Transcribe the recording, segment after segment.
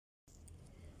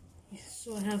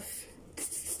So I have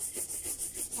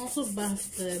also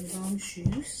bathed the brown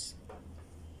shoes,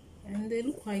 and they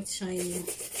look quite shiny.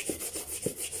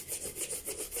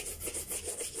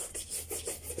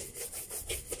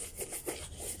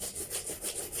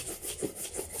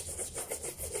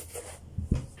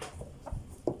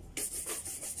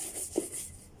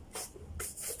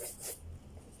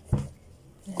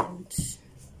 And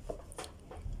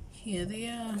here they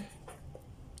are.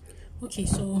 Okay,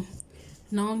 so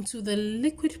now to the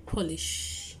liquid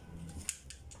polish.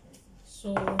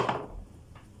 So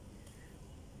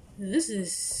this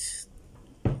is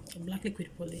a black liquid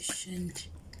polish, and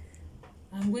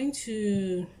I'm going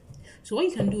to, so what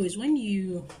you can do is when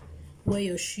you wear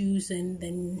your shoes and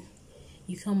then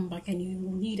you come back and you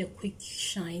need a quick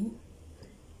shine,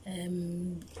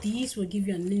 these will give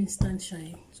you an instant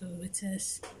shine. So it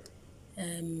says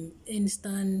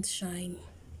instant shine,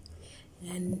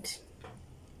 and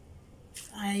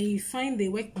I find they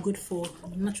work good for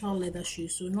natural leather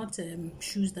shoes, so not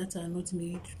shoes that are not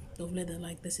made of leather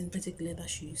like the synthetic leather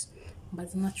shoes,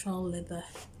 but natural leather,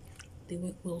 they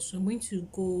work well. So I'm going to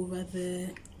go over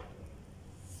the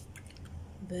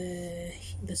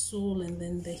sole and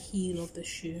then the heel of the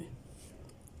shoe,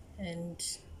 and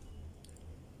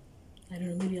I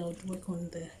don't know, maybe I'll work on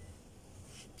the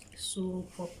sole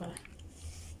proper.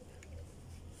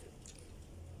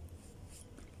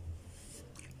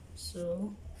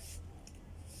 So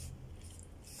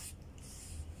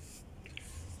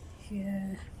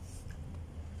here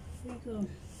we go.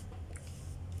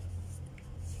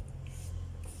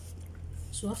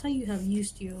 So after you have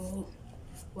used your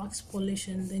wax polish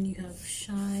and then you have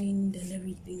shined and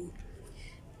everything,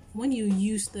 when you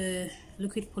use the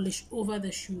liquid polish over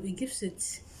the shoe, it gives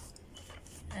it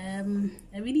a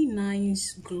really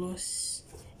nice gloss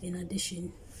in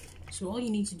addition. So all you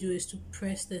need to do is to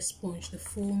press the sponge, the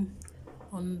foam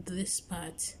on this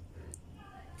part,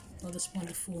 or the sponge,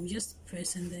 the foam, just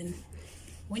press, and then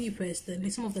when you press,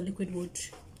 some of the liquid would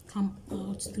come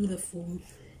out through the foam,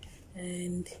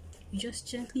 and you just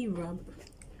gently rub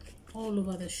all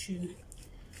over the shoe.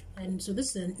 And so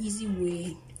this is an easy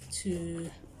way to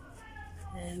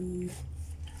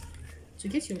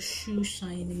get your shoe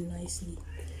shining nicely.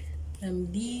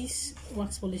 These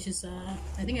wax polishes are,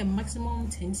 I think, a maximum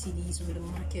 10 cedis on the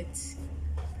market.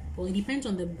 Well, it depends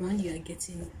on the brand you are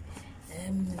getting.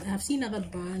 I have seen other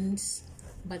brands,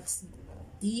 but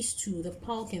these two, the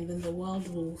Pulk and then the Wild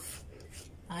Wolf,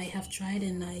 I have tried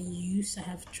and I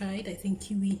have tried, I think,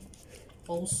 Kiwi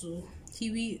also.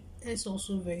 Kiwi is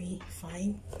also very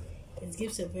fine. It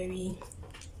gives a very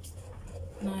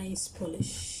nice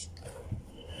polish,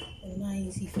 a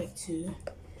nice effect too.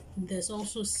 There's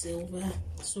also silver,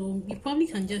 so you probably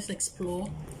can just explore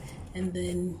and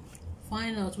then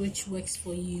find out which works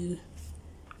for you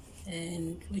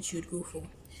and which you'd go for.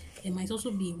 It might also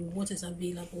be what is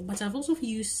available, but I've also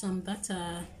used some that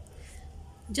are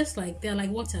just like, they're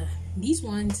like water. These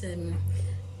ones,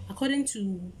 according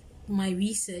to my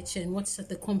research and what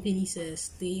the company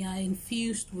says, they are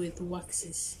infused with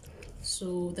waxes.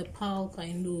 So the Pulk,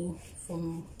 I know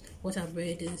from what I've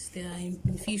read, is they are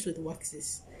infused with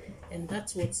waxes, and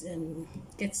that's what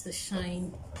gets the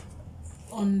shine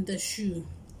on the shoe.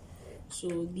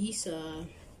 So these are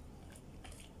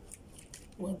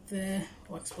what the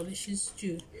wax polishes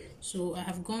do. So I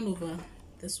have gone over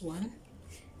this one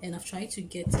and I've tried to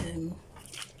get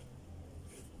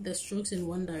the strokes in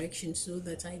one direction so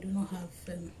that I do not have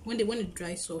when it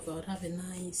dries off, I would have a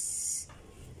nice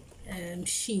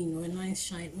sheen or a nice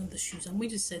shine on the shoes. I'm going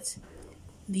to set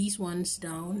these ones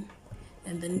down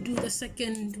and then do the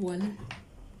second one.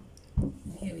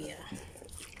 Here we are.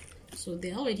 So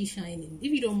they're already shining.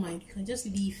 If you don't mind, you can just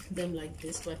leave them like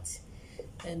this, but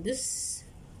this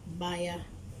buyer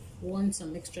wants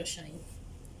some extra shine,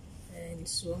 and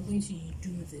so I'm going to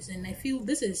do this, and I feel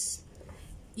this is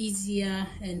easier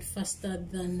and faster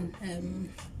than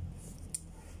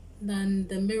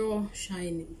the mirror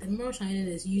shining. The mirror shining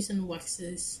is using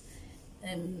waxes,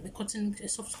 a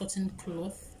soft cotton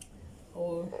cloth,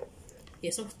 or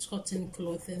soft cotton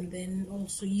cloth, and then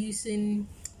also using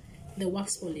the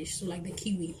wax polish, so like the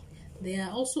Kiwi. There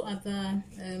are also other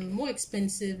more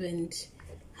expensive and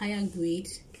higher grade,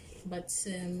 but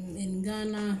in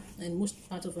Ghana and most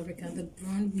parts of Africa, the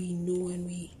brand we know and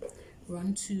we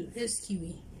run to is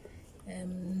Kiwi.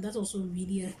 That's also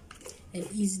really and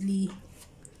easily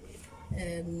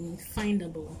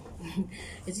findable.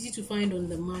 It's easy to find on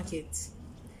the market,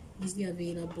 easily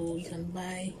available. You can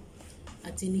buy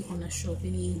at any corner shop,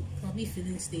 any probably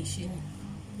filling station,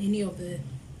 any of the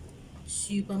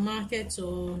supermarkets,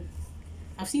 or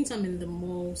I've seen some in the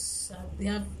malls. They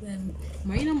have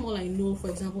Marina Mall, I know,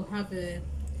 for example, have a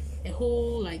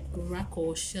whole like rack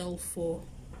or shelf for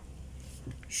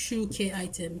shoe care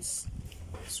items.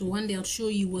 So one day I'll show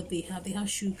you what they have. They have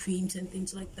shoe creams and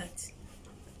things like that.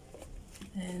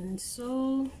 And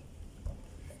so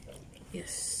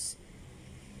yes,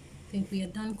 I think we are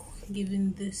done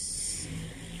giving this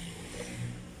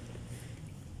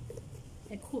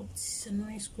a coat, a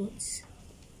nice coat.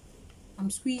 I'm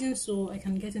squeezing so I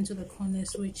can get into the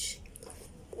corners which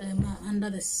are under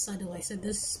the saddle. I said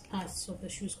this part of the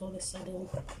shoe is called the saddle,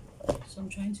 so I'm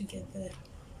trying to get the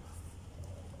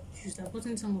shoes. I've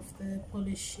gotten some of the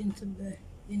polish into the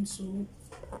insole,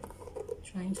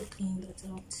 trying to clean that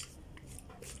out.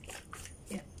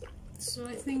 Yeah, so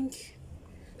I think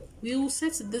we'll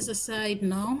set this aside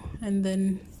now and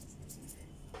then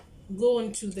go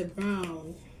on to the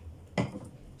brown.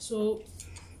 So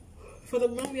for the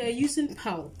brown we are using the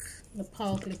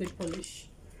Palk liquid polish.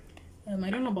 I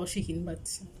don't know about shaking,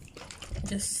 but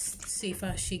just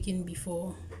safer shaking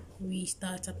before we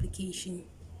start application.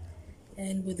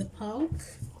 And with the Palk,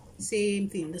 same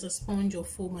thing, there's a sponge or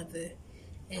foam at the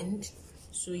end,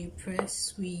 so you press,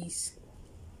 squeeze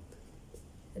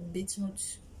a bit. Not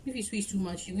if you squeeze too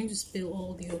much, you're going to spill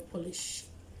all your polish.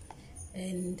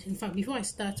 And in fact, before I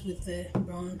start with the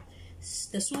brown,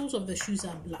 the soles of the shoes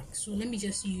are black, so let me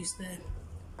just use the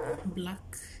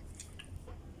black.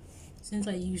 Since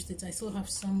I used it, I still have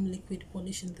some liquid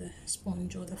polish in the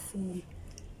sponge or the foam,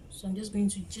 so I'm just going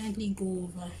to gently go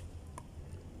over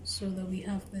so that we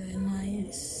have the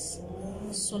nice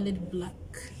solid black,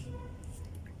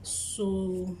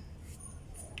 so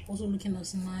also looking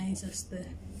as nice as the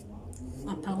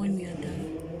upper when we are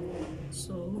done.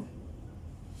 So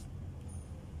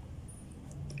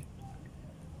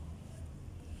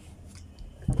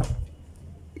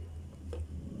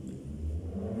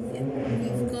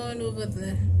we've gone over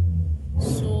the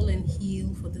sole and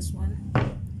heel for this one.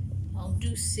 I'll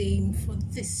do same for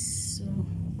this. So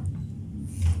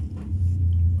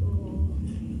go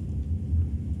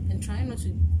and try not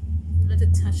to let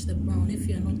it touch the brown. If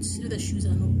the shoes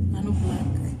are not black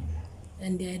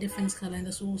and they are a different color, and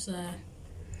the soles are,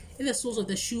 if the soles of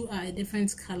the shoe are a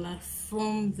different color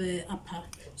from the upper,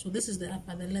 so this is the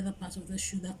upper, the leather part of the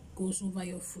shoe that goes over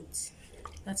your foot,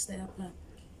 that's the upper.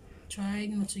 Try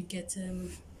not to get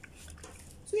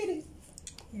sweetie.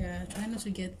 Yeah, try not to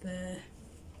get the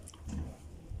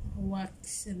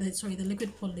wax, the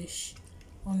liquid polish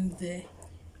on there.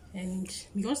 And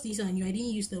because these are new, I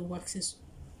didn't use the waxes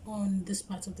on this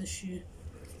part of the shoe.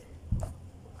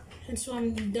 And so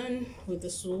I'm done with the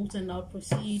soles, and I'll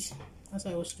proceed as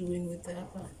I was doing with the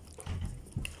upper.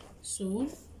 So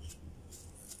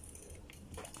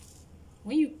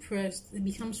when you press, it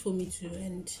becomes foamy too,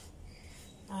 and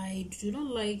I do not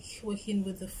like working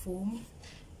with the foam.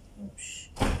 Oops.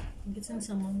 I'm getting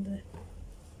some of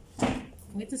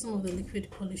the liquid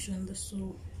polish on the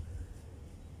sole,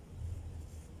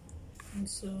 and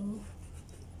so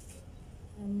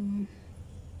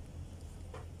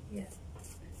yeah,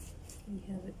 we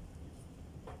have it.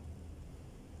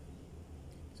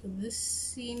 So this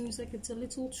seems like it's a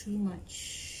little too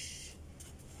much,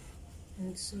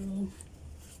 and so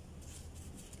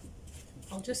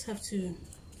I'll just have to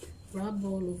rub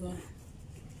all over.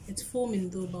 It's foaming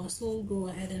though, but I'll still go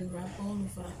ahead and rub all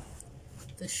over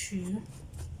the shoe.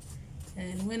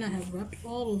 And when I have rubbed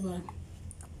all over,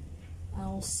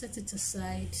 I'll set it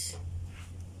aside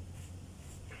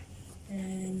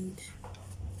and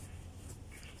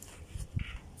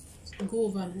go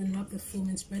over and rub the foam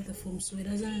and spread the foam so it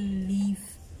doesn't leave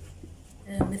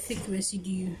a thick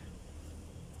residue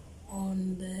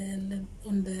on the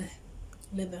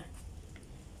leather.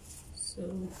 So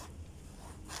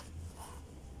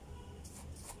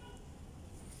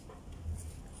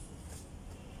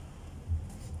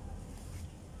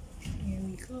here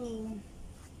we go.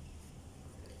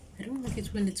 I don't like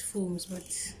it when it foams,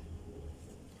 but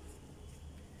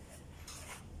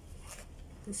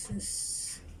this is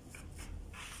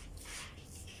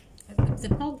the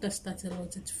Palk does that a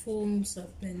lot. It foams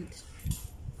up, and I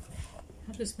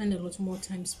have to spend a lot more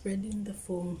time spreading the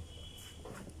foam.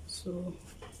 So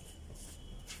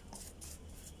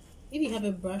if you have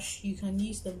a brush, you can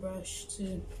use the brush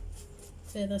to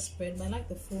further spread, but I like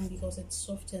the foam because it's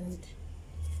soft and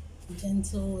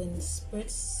gentle and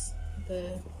spreads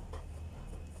the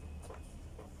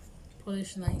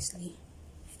polish nicely.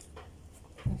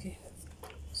 Okay,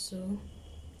 so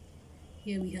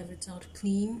here we have it out,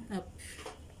 clean up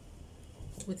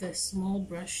with a small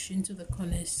brush into the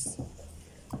corners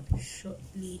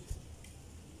shortly.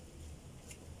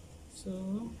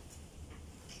 So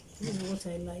This is what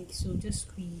I like. So just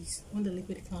squeeze. When the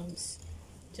liquid comes,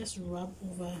 just rub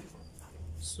over,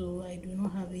 so I do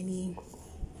not have any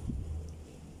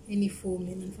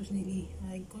foaming. Unfortunately,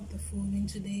 I got the foaming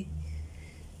today,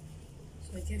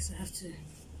 so I guess I have to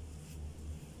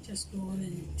just go on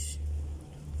and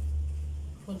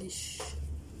polish.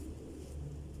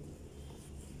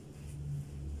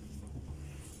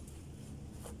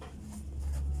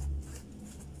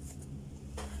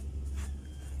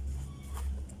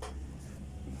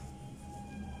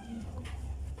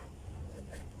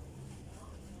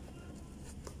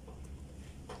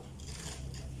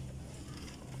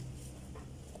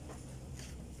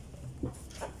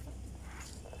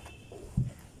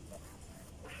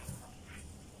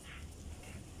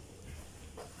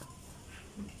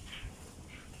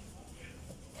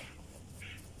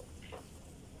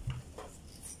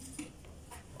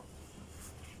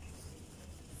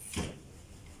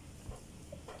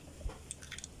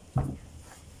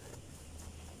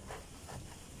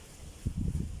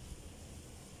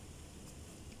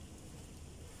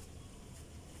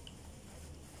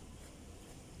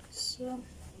 So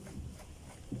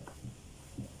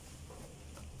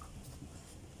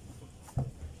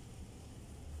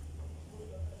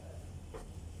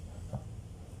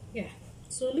yeah,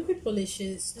 so liquid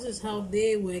polishes, this is how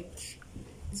they work,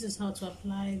 this is how to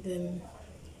apply them.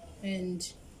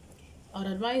 And I would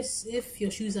advise, if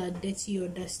your shoes are dirty or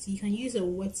dusty, you can use a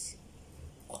wet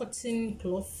cotton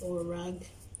cloth or rag,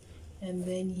 and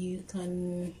then you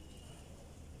can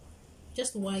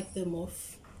just wipe them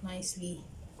off nicely.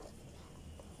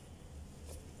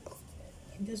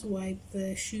 You can just wipe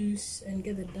the shoes and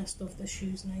get the dust off the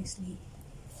shoes nicely.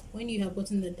 When you have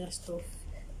gotten the dust off,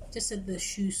 just set the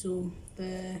shoe so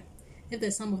if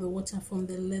there's some of the water from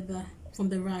the leather, from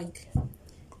the rag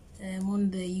on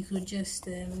there, you could just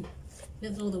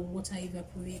let all the water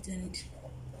evaporate. And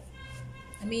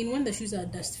I mean, when the shoes are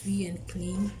dust free and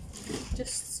clean,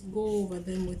 just go over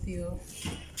them with your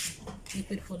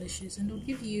liquid polishes and it'll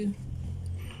give you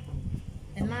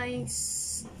a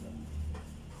nice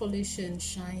polish and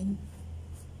shine.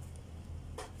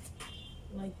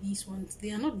 Like these ones,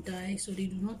 they are not dye, so they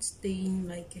do not stain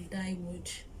like a dye would,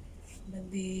 but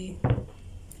they,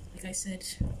 like I said,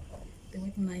 they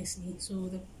work nicely. So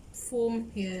the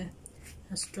foam here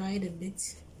has dried a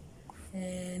bit,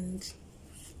 and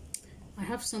I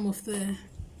have some of the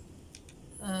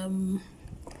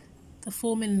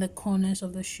foam in the corners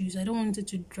of the shoes. I don't want it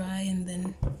to dry and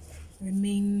then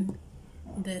remain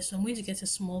there, so I'm going to get a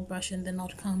small brush and then I'll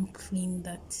come clean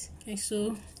that. Okay,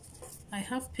 so I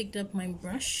have picked up my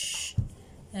brush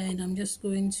and I'm just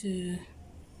going to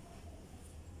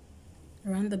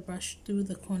run the brush through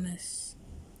the corners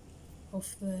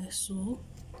of the sole.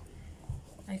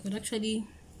 I could actually,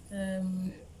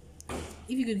 if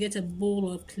you could get a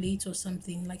bowl or plate or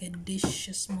something, like a dish,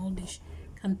 a small dish,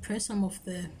 can press some of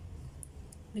the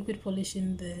liquid polish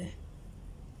in there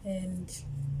and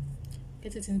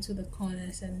get it into the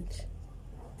corners and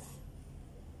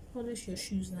polish your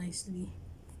shoes nicely.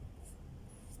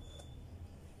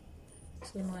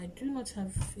 So now I do not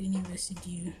have any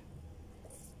residue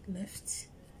left,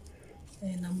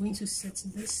 and I'm going to set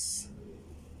this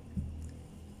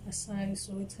aside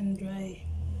so it can dry.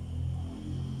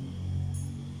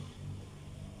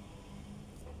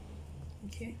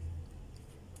 Okay,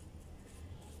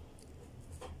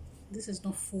 this is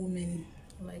not foaming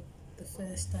like the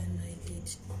first time I did,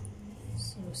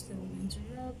 so still going to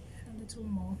rub a little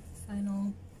more,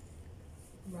 final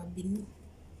rubbing.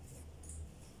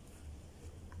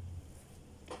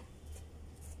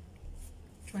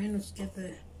 Try not to get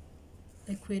the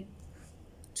liquid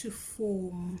to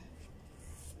foam.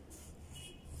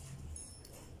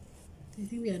 I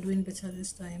think we are doing better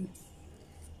this time.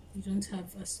 We don't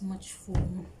have as much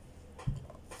foam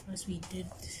as we did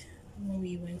when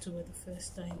we went over the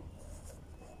first time.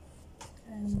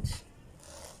 And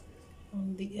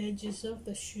on the edges of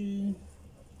the shoe,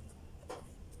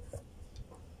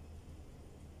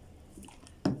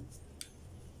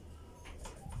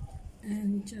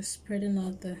 and just spreading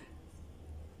out the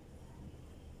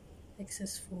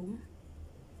excess foam,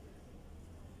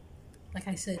 like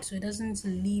I said, so it doesn't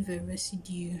leave a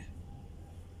residue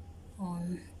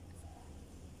on.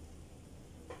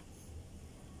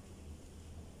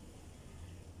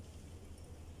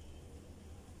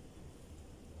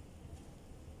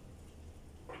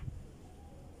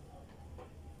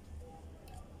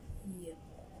 Yep.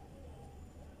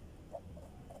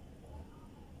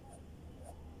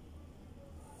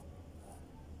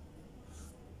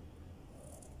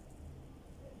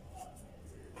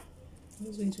 I'm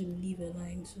just going to leave a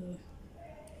line, so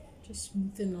just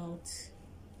smoothing out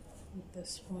with the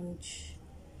sponge,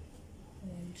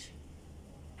 and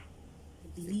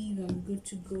I believe I'm good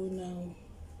to go now.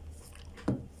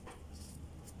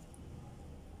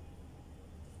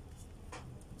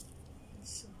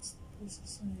 Set this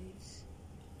aside.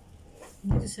 I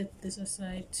need to set this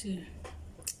aside to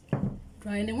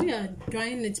dry, and then when you are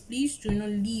drying it, please do not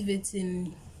leave it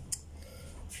in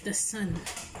the sun.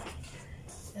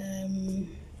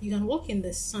 You can walk in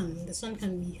the sun. The sun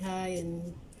can be high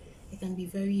and it can be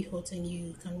very hot, and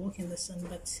you can walk in the sun,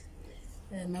 but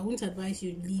I wouldn't advise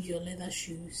you leave your leather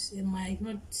shoes. It might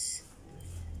not,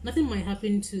 nothing might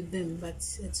happen to them, but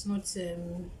it's not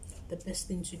the best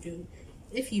thing to do.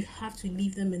 If you have to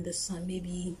leave them in the sun,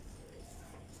 maybe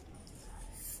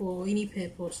for any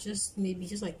purpose, just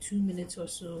like 2 minutes or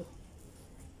so,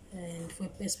 and for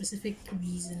a specific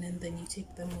reason, and then you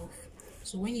take them off.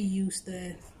 So when you use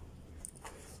the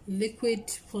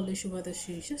liquid polish over the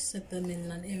shoes, just set them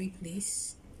in an airy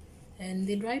place, and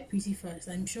they dry pretty fast.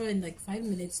 I'm sure in like 5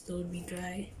 minutes they'll be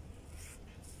dry.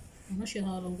 I'm not sure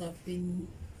how long it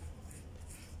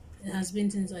has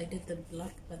been since I did the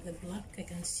black, but the black I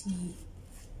can see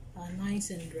are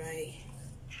nice and dry.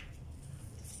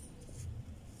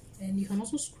 And you can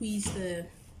also squeeze the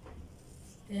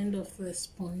end of the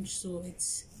sponge so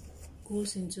it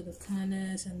goes into the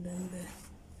corners, and then the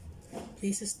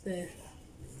places the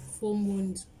foam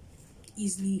won't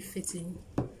easily fit in.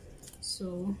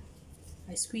 So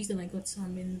I squeezed and I got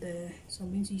some in there, so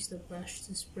I'm going to use the brush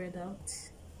to spread out.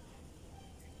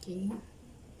 Okay,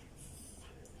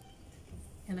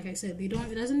 and like I said, it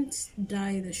doesn't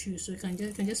dye the shoe, so you can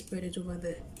just spread it over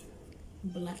the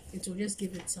black. It will just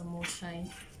give it some more shine.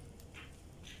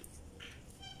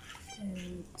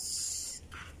 And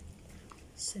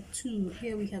set 2,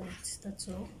 here we have it. That's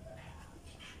all.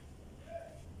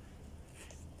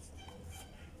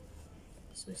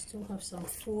 So I still have some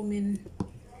foaming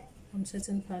on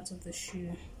certain parts of the shoe.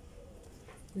 I'm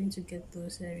going to get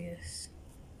those areas.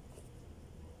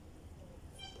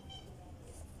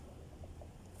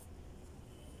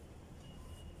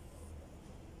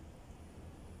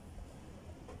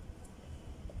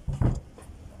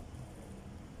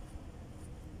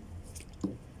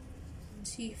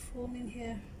 See foaming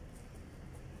here,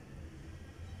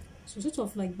 so sort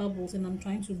of like bubbles, and I'm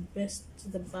trying to burst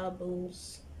the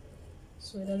bubbles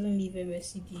so it doesn't leave a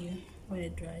residue when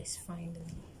it dries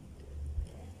finally.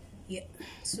 Yeah,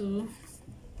 so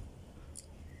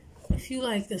I feel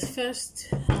like this first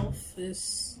half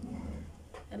is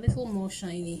a little more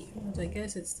shiny, but I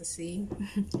guess it's the same.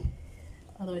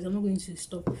 Otherwise I'm not going to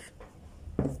stop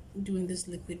doing this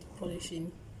liquid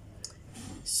polishing.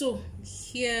 So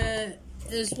here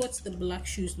is what the black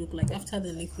shoes look like after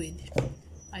the liquid.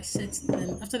 I set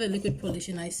them, after the liquid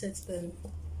polishing, I set them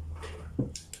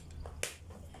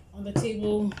on the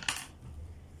table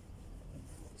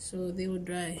so they will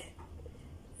dry,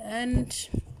 and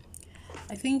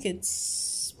I think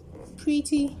it's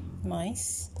pretty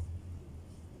nice.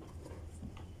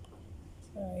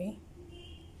 Sorry,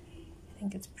 I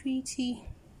think it's pretty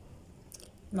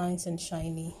nice and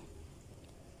shiny,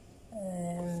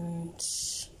 and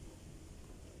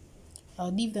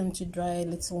I'll leave them to dry a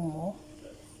little more.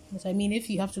 But I mean, if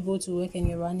you have to go to work and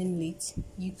you're running late,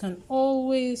 you can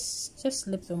always just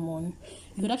slip them on.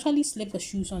 You could actually slip the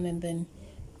shoes on and then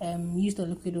use the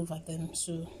liquid over them.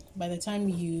 So by the time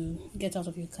you get out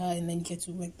of your car and then get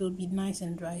to work, they'll be nice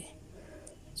and dry.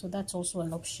 So that's also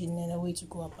an option and a way to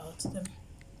go about them.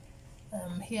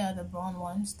 Here are the brown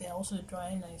ones. They're also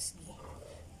dry nicely.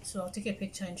 So I'll take a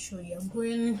picture and show you. I'm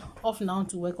going off now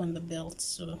to work on the belt,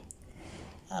 so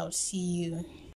I'll see you